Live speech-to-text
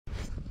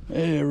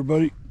Hey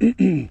everybody,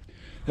 heading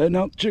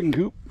out the chicken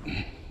coop.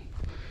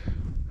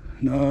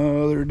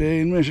 Another day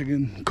in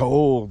Michigan.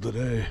 Cold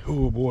today.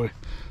 Oh boy,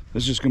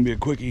 this is just gonna be a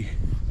quickie.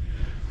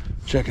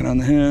 Checking on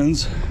the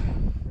hens,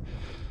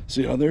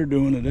 see how they're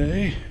doing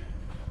today.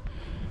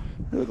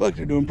 They look like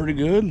they're doing pretty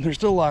good. They're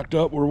still locked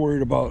up. We're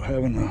worried about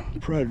having a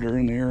predator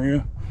in the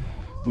area.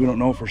 We don't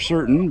know for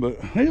certain, but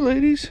hey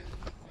ladies,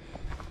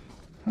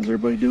 how's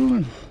everybody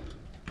doing?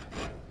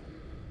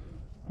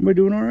 Everybody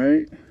doing all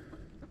right?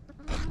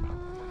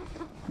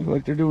 Look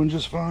like they're doing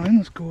just fine.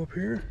 Let's go up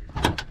here,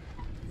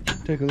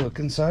 take a look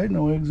inside.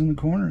 No eggs in the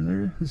corner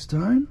there this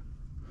time.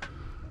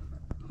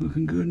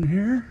 Looking good in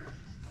here.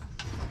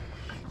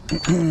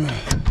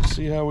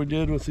 See how we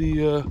did with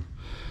the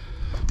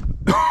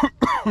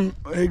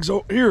eggs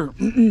out here.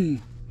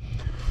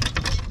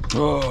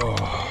 Oh,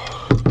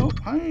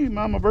 hi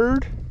mama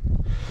bird.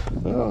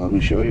 Let me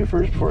show you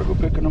first before I go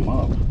picking them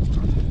up.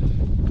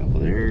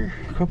 Couple there,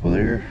 couple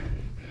there.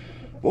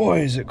 Boy,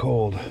 is it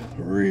cold.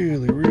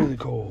 Really, really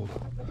cold.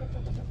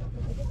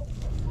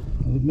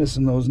 I'm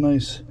missing those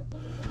nice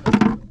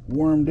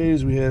warm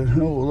days we had.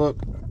 Oh, look,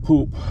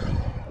 poop.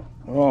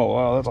 Oh,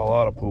 wow, that's a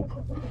lot of poop.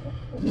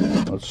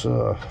 Let's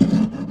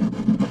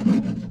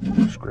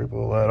scrape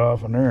all that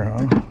off in there,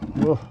 huh?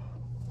 Whoa.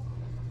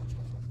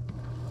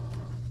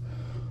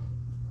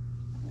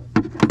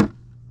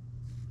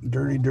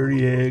 Dirty,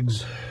 dirty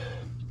eggs.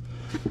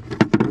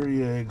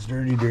 Dirty eggs,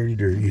 dirty, dirty,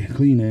 dirty.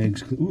 Clean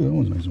eggs. Ooh, that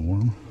one's nice and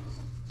warm.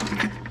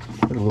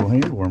 Got a little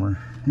hand warmer.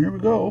 Here we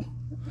go.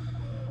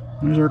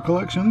 There's our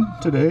collection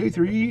today.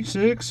 3,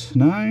 6,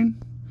 9.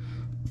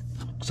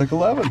 Looks like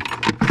 11.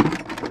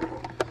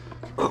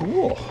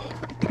 Cool.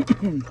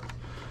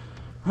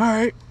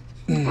 Alright.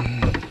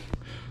 Like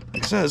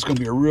I said, it's going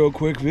to be a real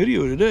quick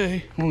video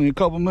today. Only a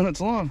couple minutes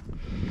long.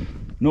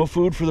 No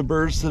food for the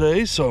birds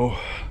today, so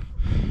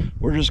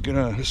we're just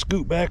going to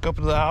scoot back up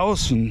to the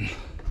house, and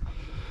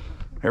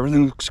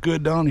everything looks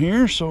good down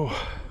here, so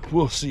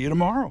we'll see you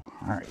tomorrow.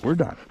 Alright, we're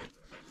done.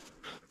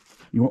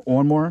 You want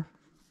one more?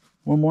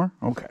 One more?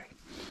 Okay.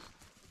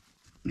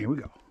 Here we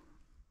go.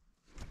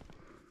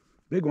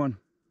 Big one.